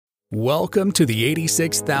Welcome to the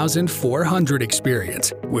 86,400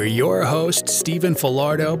 Experience, where your host, Stephen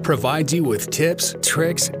Filardo, provides you with tips,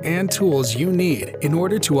 tricks, and tools you need in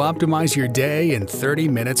order to optimize your day in 30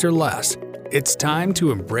 minutes or less. It's time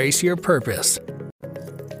to embrace your purpose.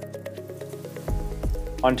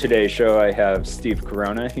 On today's show, I have Steve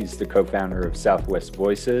Corona. He's the co-founder of Southwest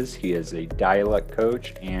Voices. He is a dialect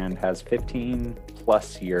coach and has 15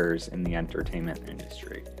 plus years in the entertainment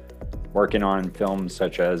industry, working on films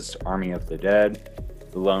such as Army of the Dead,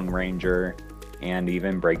 The Lone Ranger, and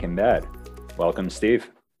even Breaking Bad. Welcome,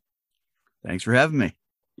 Steve. Thanks for having me.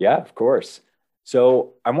 Yeah, of course.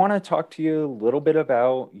 So I want to talk to you a little bit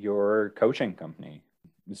about your coaching company.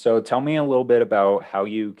 So tell me a little bit about how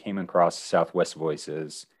you came across Southwest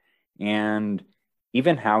Voices and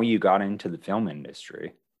even how you got into the film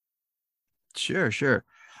industry. Sure.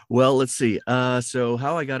 Well, let's see. So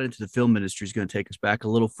how I got into the film industry is going to take us back a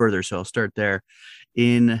little further. So I'll start there.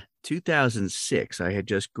 In 2006, I had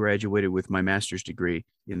just graduated with my master's degree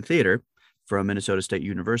in theater from Minnesota State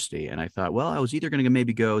University. And I thought, well, I was either going to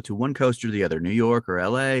maybe go to one coast or the other, New York or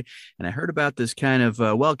LA. And I heard about this kind of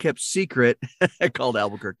well-kept secret called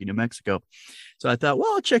Albuquerque, New Mexico. So I thought,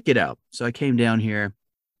 well, I'll check it out. So I came down here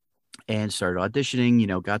and started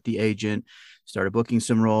auditioning, got the agent, started booking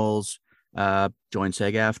some roles, joined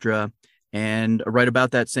SAG-AFTRA. And right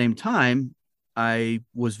about that same time, I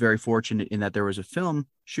was very fortunate in that there was a film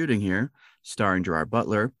shooting here starring Gerard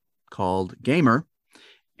Butler called Gamer.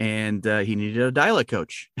 And he needed a dialect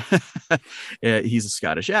coach. He's a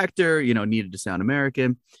Scottish actor, needed to sound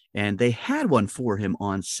American. And they had one for him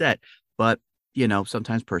on set. But,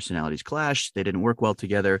 sometimes personalities clash. They didn't work well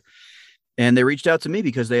together. And they reached out to me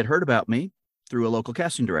because they had heard about me through a local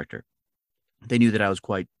casting director. They knew that I was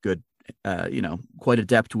quite good, quite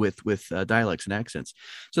adept with dialects and accents.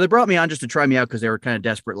 So they brought me on just to try me out because they were kind of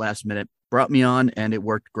desperate last minute. Brought me on and it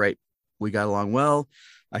worked great. We got along well.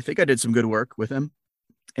 I think I did some good work with him.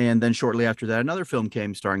 And then shortly after that, another film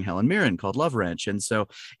came starring Helen Mirren called Love Ranch. And so,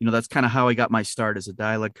 that's kind of how I got my start as a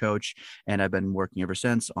dialect coach. And I've been working ever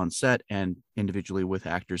since on set and individually with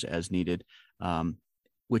actors as needed,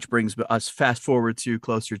 which brings us fast forward to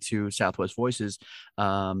closer to Southwest Voices.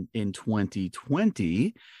 In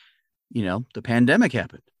 2020, the pandemic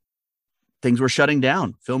happened. Things were shutting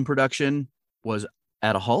down. Film production was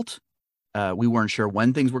at a halt. We weren't sure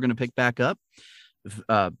when things were going to pick back up.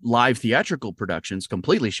 Live theatrical productions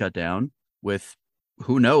completely shut down with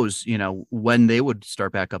who knows, when they would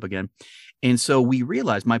start back up again. And so we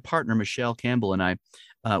realized, my partner, Michelle Campbell, and I,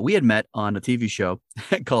 we had met on a TV show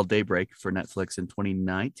called Daybreak for Netflix in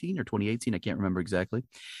 2019 or 2018. I can't remember exactly.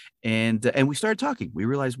 And we started talking. We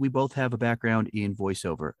realized we both have a background in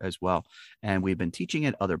voiceover as well. And we've been teaching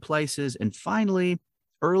at other places. And finally,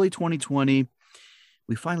 early 2020,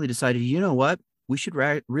 we finally decided, you know what? We should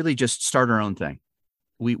really just start our own thing.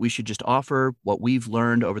 We should just offer what we've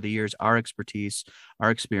learned over the years, our expertise,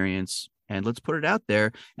 our experience, and let's put it out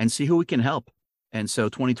there and see who we can help. And so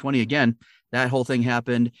 2020, again, that whole thing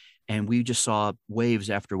happened, and we just saw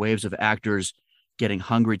waves after waves of actors getting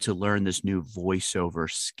hungry to learn this new voiceover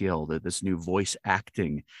skill, this new voice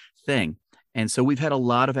acting thing. And so we've had a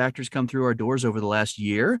lot of actors come through our doors over the last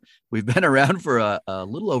year. We've been around for a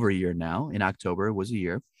little over a year now. In October, it was a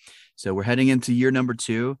year. So we're heading into year number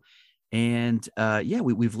 2. And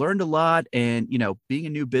we've learned a lot. And, being a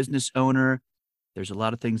new business owner, there's a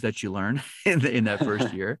lot of things that you learn in that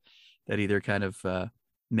first year that either kind of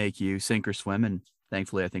make you sink or swim. And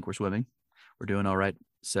thankfully, I think we're swimming. We're doing all right.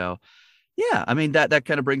 So, yeah, I mean, that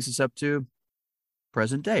kind of brings us up to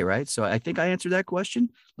present day, right? So I think I answered that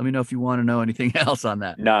question. Let me know if you want to know anything else on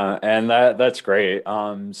that. No, and that's great.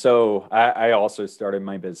 So I also started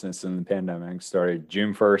my business in the pandemic, started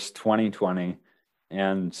June 1st, 2020.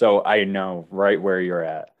 And so I know right where you're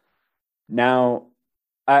at. Now,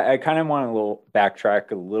 I kind of want to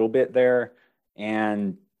backtrack a little bit there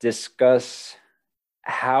and discuss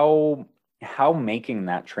how making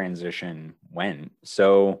that transition went.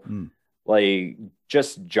 So like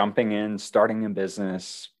just jumping in, starting a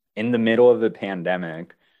business in the middle of the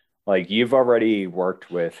pandemic, like you've already worked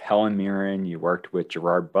with Helen Mirren, you worked with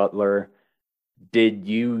Gerard Butler. Did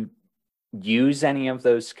you use any of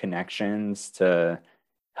those connections to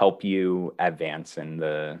help you advance in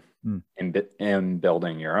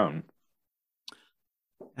building your own?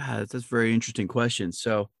 That's a very interesting question.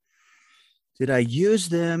 So Did I use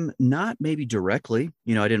them? Not maybe directly.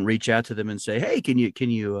 I didn't reach out to them and say, "Hey, can you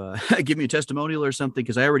give me a testimonial or something?"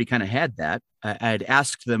 Because I already kind of had that. I'd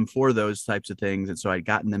asked them for those types of things, and so I'd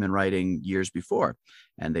gotten them in writing years before,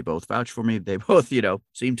 and they both vouched for me. They both,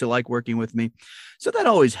 seemed to like working with me, so that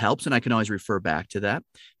always helps, and I can always refer back to that.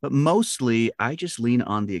 But mostly, I just lean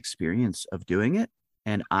on the experience of doing it,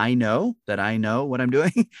 and I know that I know what I'm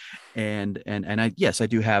doing, and I yes, I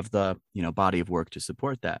do have the body of work to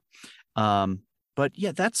support that. But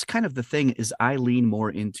yeah, that's kind of the thing is I lean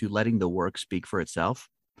more into letting the work speak for itself.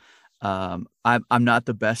 I'm not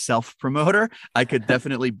the best self promoter. I could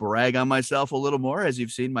definitely brag on myself a little more. As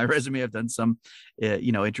you've seen my resume, I've done some,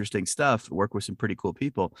 interesting stuff, work with some pretty cool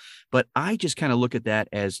people, but I just kind of look at that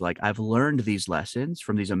as like, I've learned these lessons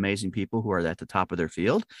from these amazing people who are at the top of their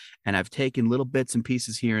field. And I've taken little bits and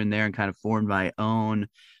pieces here and there and kind of formed my own,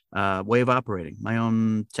 way of operating, my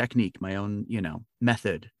own technique, my own,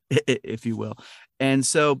 method, if you will. And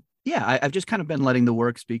so, yeah, I've just kind of been letting the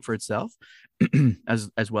work speak for itself,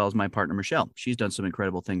 as well as my partner, Michelle. She's done some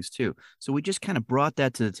incredible things too. So we just kind of brought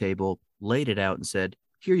that to the table, laid it out and said,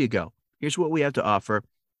 here you go. Here's what we have to offer.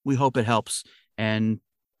 We hope it helps. And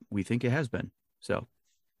we think it has been. So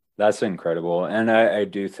that's incredible. And I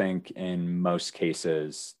do think in most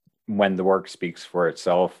cases, when the work speaks for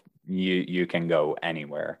itself, you can go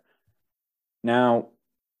anywhere. Now,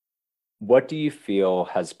 what do you feel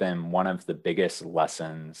has been one of the biggest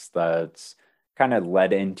lessons that's kind of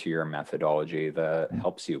led into your methodology that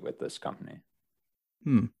helps you with this company?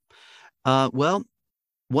 Well,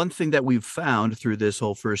 one thing that we've found through this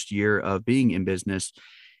whole first year of being in business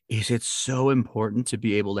is it's so important to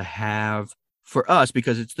be able to have, for us,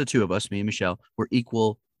 because it's the two of us, me and Michelle, we're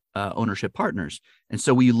equal ownership partners. And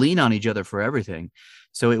so we lean on each other for everything.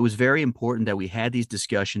 So it was very important that we had these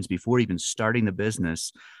discussions before even starting the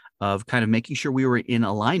business of kind of making sure we were in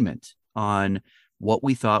alignment on what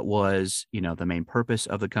we thought was, the main purpose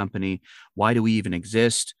of the company. Why do we even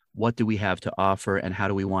exist? What do we have to offer? And how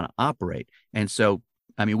do we want to operate? And so,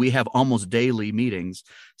 we have almost daily meetings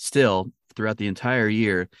still throughout the entire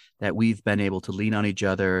year that we've been able to lean on each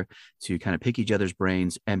other to kind of pick each other's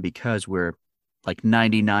brains. And because we're like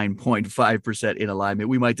 99.5% in alignment,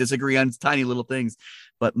 we might disagree on tiny little things,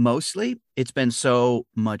 but mostly it's been so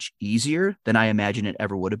much easier than I imagine it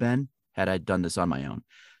ever would have been had I done this on my own.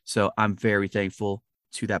 So I'm very thankful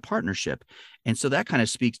to that partnership. And so that kind of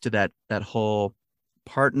speaks to that whole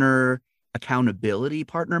partner accountability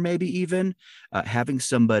partner, maybe even having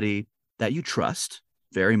somebody that you trust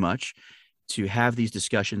very much to have these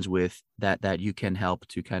discussions with that you can help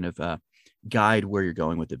to kind of guide where you're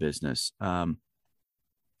going with the business.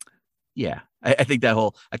 Yeah, I think that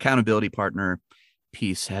whole accountability partner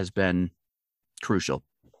piece has been crucial.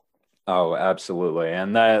 Oh, absolutely.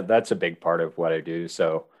 And that's a big part of what I do.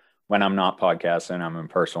 So when I'm not podcasting, I'm a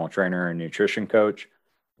personal trainer and nutrition coach.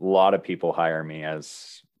 A lot of people hire me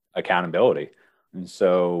as accountability. And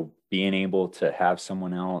so being able to have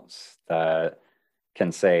someone else that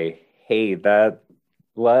can say, hey,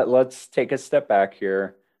 let's take a step back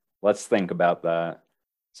here. Let's think about that.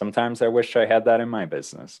 Sometimes I wish I had that in my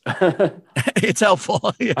business. It's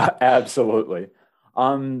helpful. Yeah. Absolutely.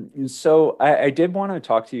 So I did want to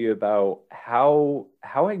talk to you about how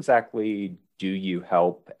exactly do you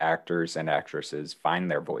help actors and actresses find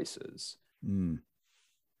their voices?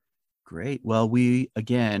 Great. Well,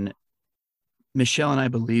 Michelle and I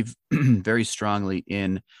believe very strongly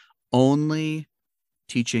in only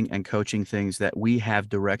teaching and coaching things that we have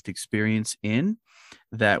direct experience in,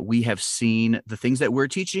 that we have seen. The things that we're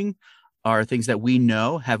teaching are things that we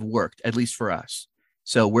know have worked, at least for us.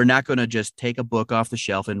 So we're not going to just take a book off the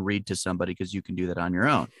shelf and read to somebody because you can do that on your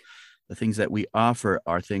own. The things that we offer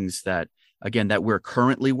are things that, again, that we're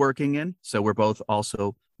currently working in. So we're both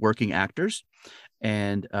also working actors.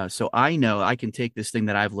 And so I know I can take this thing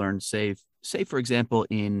that I've learned, say, for example,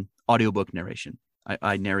 in audiobook narration.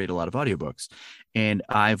 I narrate a lot of audiobooks, and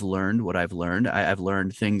I've learned what I've learned. I've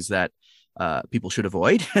learned things that people should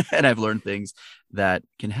avoid, and I've learned things that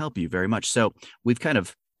can help you very much. So we've kind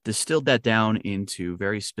of distilled that down into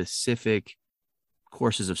very specific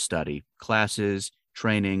courses of study, classes,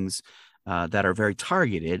 trainings that are very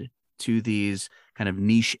targeted to these kind of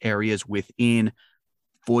niche areas within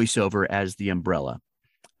voiceover as the umbrella.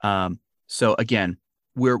 So again,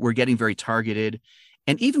 we're getting very targeted.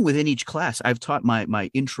 And even within each class, I've taught my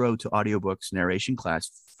intro to audiobooks narration class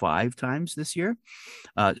 5 times this year,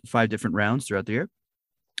 5 different rounds throughout the year.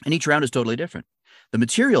 And each round is totally different. The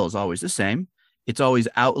material is always the same. It's always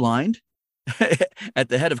outlined at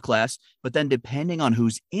the head of class, but then depending on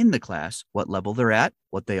who's in the class, what level they're at,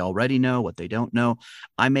 what they already know, what they don't know,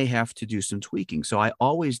 I may have to do some tweaking. So I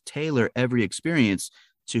always tailor every experience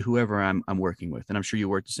to whoever I'm working with. And I'm sure you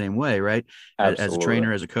work the same way, right? As a Absolutely.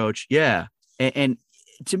 trainer, as a coach. Yeah. And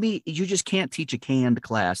to me, you just can't teach a canned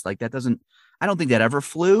class. Like that doesn't, I don't think that ever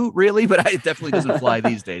flew really, but it definitely doesn't fly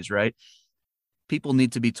these days, right? People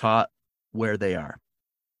need to be taught where they are.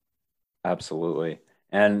 Absolutely.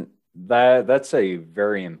 And that's a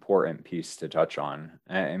very important piece to touch on.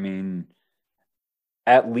 I mean,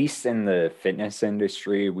 at least in the fitness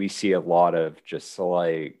industry, we see a lot of just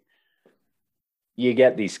like you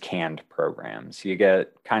get these canned programs, you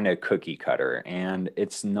get kind of cookie cutter, and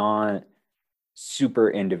it's not super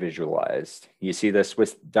individualized. You see this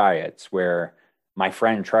with diets where my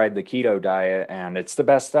friend tried the keto diet and it's the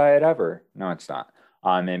best diet ever. No, it's not.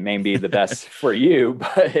 It may be the best for you,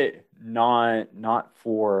 but not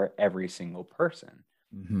for every single person.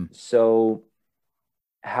 Mm-hmm. So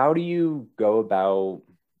how do you go about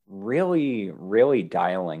really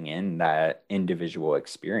dialing in that individual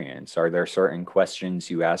experience? Are there certain questions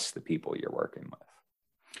you ask the people you're working with?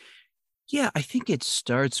 Yeah, I think it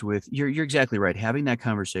starts with you're exactly right. Having that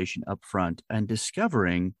conversation up front and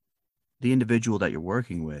discovering the individual that you're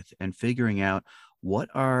working with and figuring out what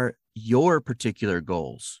are your particular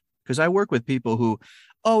goals. Because I work with people who,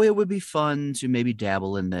 oh, it would be fun to maybe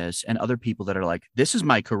dabble in this, and other people that are like, this is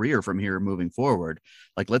my career from here moving forward.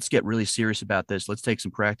 Like, let's get really serious about this. Let's take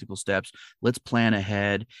some practical steps. Let's plan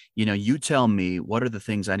ahead. You tell me what are the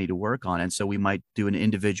things I need to work on. And so we might do an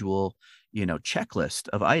individual, checklist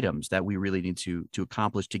of items that we really need to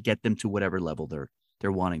accomplish to get them to whatever level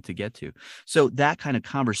they're wanting to get to. So that kind of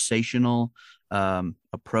conversational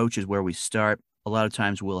approach is where we start. A lot of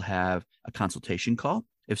times we'll have a consultation call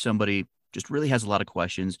if somebody just really has a lot of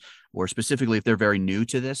questions, or specifically if they're very new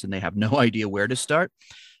to this and they have no idea where to start.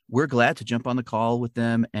 We're glad to jump on the call with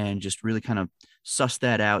them and just really kind of suss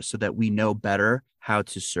that out so that we know better how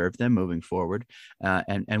to serve them moving forward.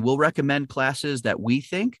 And we'll recommend classes that we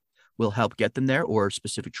think will help get them there, or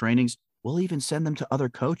specific trainings. We'll even send them to other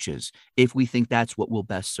coaches if we think that's what will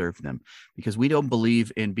best serve them, because we don't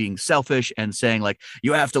believe in being selfish and saying like,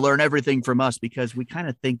 you have to learn everything from us, because we kind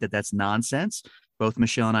of think that that's nonsense. Both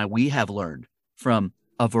Michelle and I, we have learned from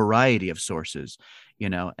a variety of sources,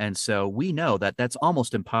 and so we know that that's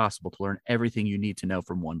almost impossible to learn everything you need to know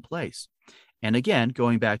from one place. And again,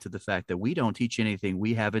 going back to the fact that we don't teach anything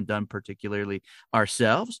we haven't done particularly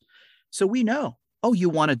ourselves. So we know, oh, you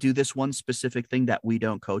want to do this one specific thing that we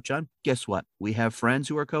don't coach on? Guess what? We have friends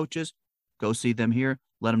who are coaches. Go see them here.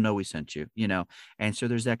 Let them know we sent you, And so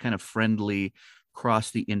there's that kind of friendly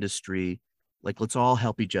cross the industry, like let's all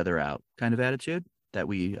help each other out kind of attitude that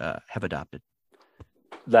we have adopted.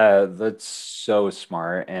 That's so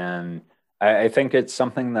smart. And I think it's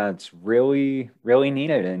something that's really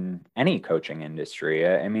needed in any coaching industry.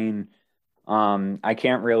 I mean, I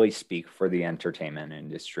can't really speak for the entertainment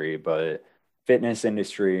industry, but fitness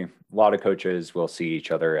industry, a lot of coaches will see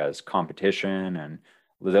each other as competition, and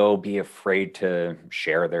they'll be afraid to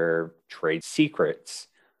share their trade secrets.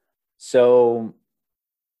 So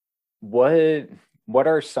what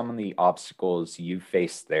are some of the obstacles you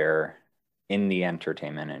faced there in the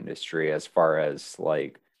entertainment industry, as far as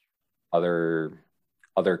like other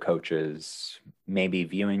coaches maybe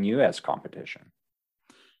viewing you as competition?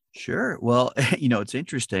 Sure. Well, it's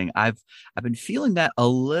interesting. I've been feeling that a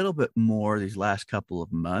little bit more these last couple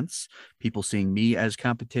of months, people seeing me as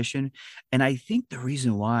competition. And I think the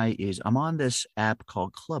reason why is I'm on this app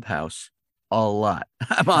called Clubhouse a lot.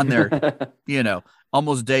 I'm on there,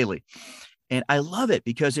 almost daily. And I love it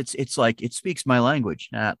because it's like it speaks my language,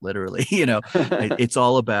 not literally, it's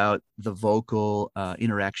all about the vocal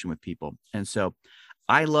interaction with people. And so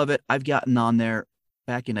I love it. I've gotten on there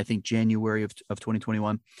back in, I think, January of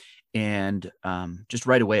 2021. And just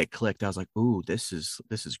right away it clicked. I was like, ooh, this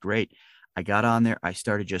is great. I got on there. I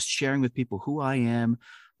started just sharing with people who I am,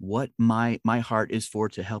 what my heart is for,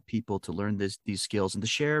 to help people to learn these skills and to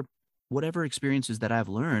share whatever experiences that I've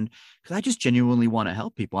learned, because I just genuinely want to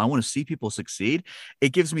help people. I want to see people succeed.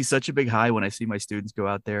 It gives me such a big high when I see my students go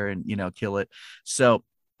out there and, kill it. So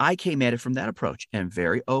I came at it from that approach, and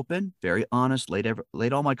very open, very honest,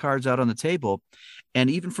 laid all my cards out on the table. And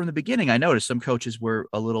even from the beginning, I noticed some coaches were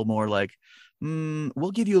a little more like,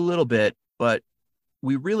 we'll give you a little bit, but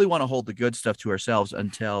we really want to hold the good stuff to ourselves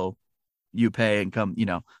until you pay and come,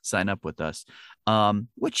 sign up with us.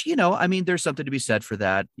 Which, I mean, there's something to be said for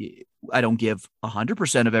that. I don't give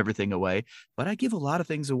 100% of everything away, but I give a lot of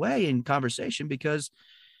things away in conversation because,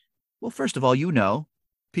 well, first of all,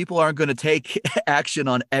 people aren't going to take action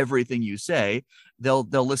on everything you say. They'll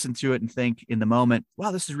listen to it and think in the moment,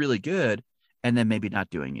 wow, this is really good, and then maybe not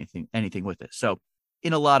doing anything with it. So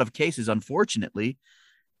in a lot of cases, unfortunately,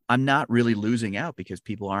 I'm not really losing out because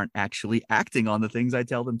people aren't actually acting on the things I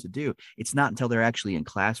tell them to do. It's not until they're actually in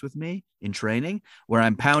class with me in training where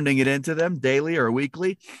I'm pounding it into them daily or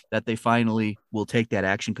weekly that they finally will take that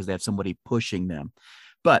action because they have somebody pushing them.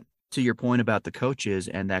 But to your point about the coaches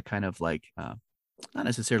and that kind of like, not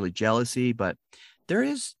necessarily jealousy, but there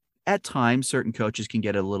is at times certain coaches can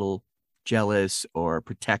get a little jealous or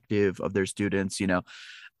protective of their students, and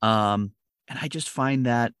I just find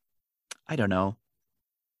that, I don't know,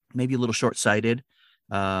 maybe a little short-sighted,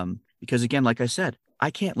 because again, like I said,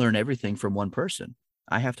 I can't learn everything from one person.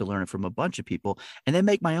 I have to learn it from a bunch of people and then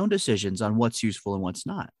make my own decisions on what's useful and what's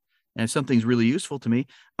not. And if something's really useful to me,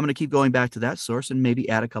 I'm going to keep going back to that source and maybe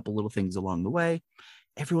add a couple little things along the way.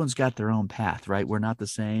 Everyone's got their own path, right? We're not the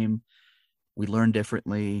same. We learn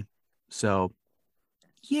differently. So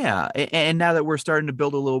yeah. And now that we're starting to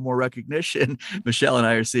build a little more recognition, Michelle and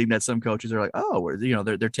I are seeing that some coaches are like, oh,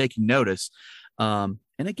 they're taking notice. And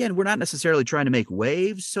again, we're not necessarily trying to make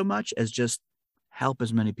waves so much as just help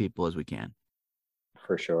as many people as we can.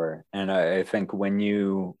 For sure. And I think when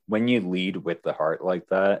you lead with the heart like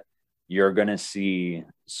that, you're going to see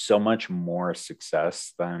so much more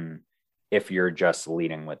success than if you're just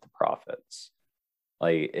leading with the profits.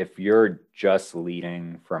 Like if you're just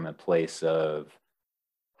leading from a place of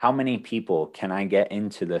how many people can I get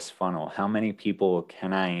into this funnel? How many people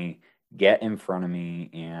can I get in front of me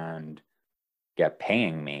and get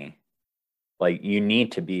paying me? Like you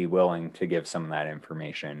need to be willing to give some of that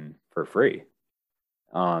information for free,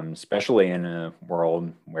 especially in a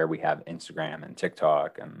world where we have Instagram and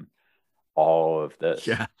TikTok and all of this.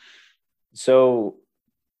 Yeah. So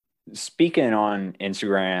speaking on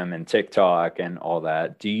Instagram and TikTok and all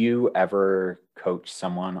that, do you ever coach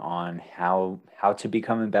someone on how to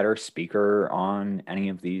become a better speaker on any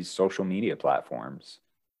of these social media platforms?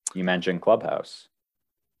 You mentioned Clubhouse.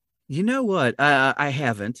 You know what? I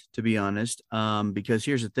haven't, to be honest, because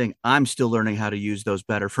here's the thing. I'm still learning how to use those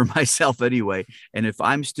better for myself anyway. And if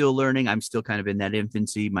I'm still learning, I'm still kind of in that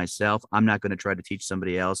infancy myself. I'm not going to try to teach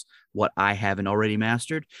somebody else what I haven't already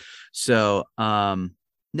mastered. So,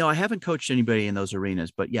 no, I haven't coached anybody in those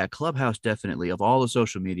arenas, but yeah, Clubhouse definitely. Of all the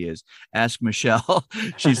social medias, ask Michelle.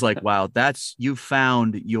 She's like, wow, you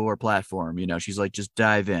found your platform. She's like, just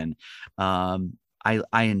dive in. I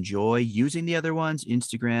enjoy using the other ones,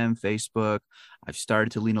 Instagram, Facebook. I've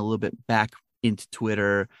started to lean a little bit back into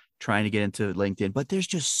Twitter, trying to get into LinkedIn, but there's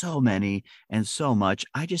just so many and so much.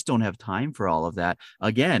 I just don't have time for all of that.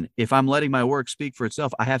 Again, if I'm letting my work speak for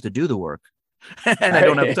itself, I have to do the work and I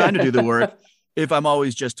don't have time to do the work if I'm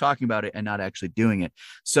always just talking about it and not actually doing it.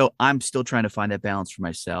 So I'm still trying to find that balance for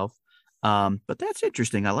myself. But that's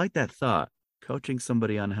interesting. I like that thought. Coaching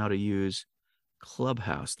somebody on how to use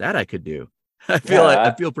Clubhouse, that I could do. I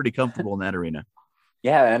feel pretty comfortable in that arena.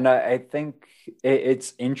 Yeah. And I think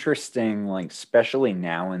it's interesting, like, especially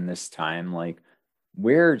now in this time, like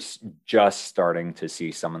we're just starting to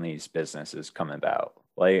see some of these businesses come about.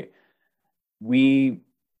 Like a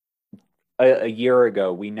year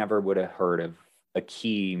ago, we never would have heard of a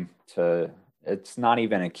key it's not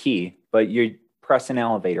even a key, but you press an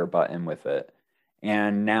elevator button with it.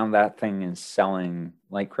 And now that thing is selling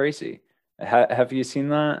like crazy. Have you seen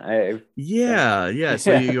that? Yeah.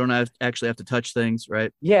 So you don't actually have to touch things,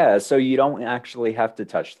 right? Yeah. So you don't actually have to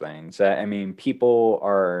touch things. I mean, people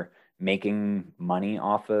are making money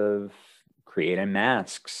off of creating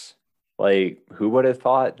masks. Like, who would have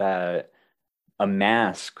thought that a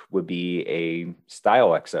mask would be a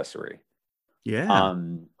style accessory? Yeah.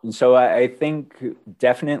 So I think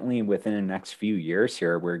definitely within the next few years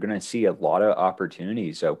here, we're going to see a lot of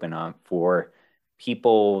opportunities open up for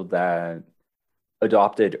people that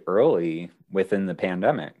adopted early within the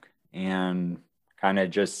pandemic and kind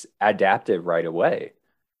of just adapted right away.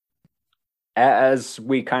 As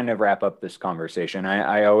we kind of wrap up this conversation,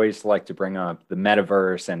 I always like to bring up the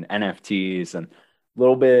metaverse and NFTs and a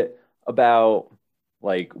little bit about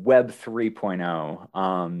like Web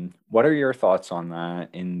 3.0. What are your thoughts on that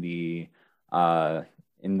in the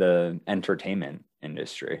entertainment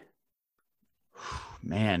industry?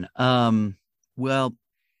 Man, well,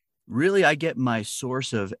 really, I get my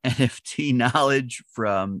source of NFT knowledge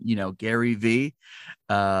from, Gary V.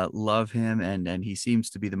 Love him. And he seems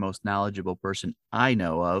to be the most knowledgeable person I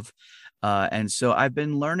know of. And so I've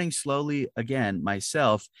been learning slowly again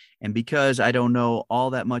myself. And because I don't know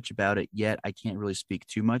all that much about it yet, I can't really speak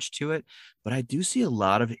too much to it. But I do see a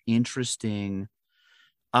lot of interesting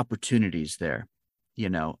opportunities there.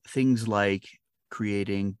 Things like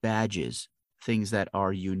creating badges, things that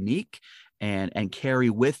are unique and carry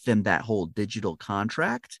with them that whole digital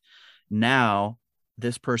contract. Now,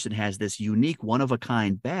 this person has this unique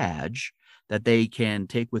one-of-a-kind badge that they can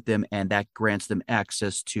take with them, and that grants them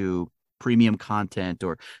access to premium content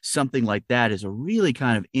or something like that. Is a really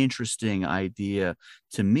kind of interesting idea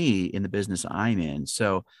to me in the business I'm in.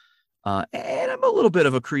 So, and I'm a little bit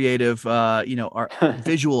of a creative,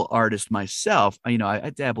 visual artist myself.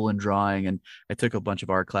 I dabble in drawing, and I took a bunch of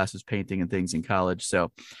art classes, painting and things in college.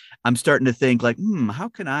 So I'm starting to think like, how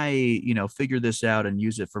can I, figure this out and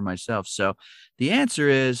use it for myself? So the answer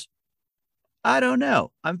is, I don't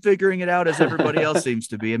know. I'm figuring it out as everybody else seems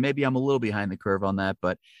to be. And maybe I'm a little behind the curve on that,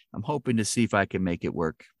 but I'm hoping to see if I can make it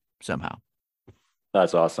work somehow.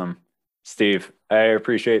 That's awesome. Steve, I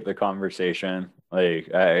appreciate the conversation.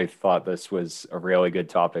 Like, I thought this was a really good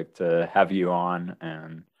topic to have you on,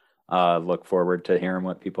 and look forward to hearing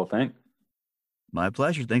what people think. My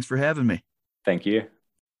pleasure. Thanks for having me. Thank you.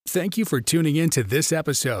 Thank you for tuning in to this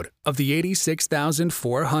episode of the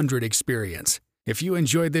 86,400 Experience. If you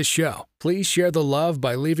enjoyed this show, please share the love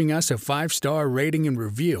by leaving us a 5-star rating and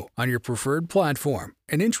review on your preferred platform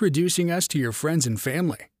and introducing us to your friends and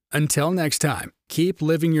family. Until next time, keep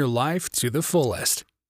living your life to the fullest.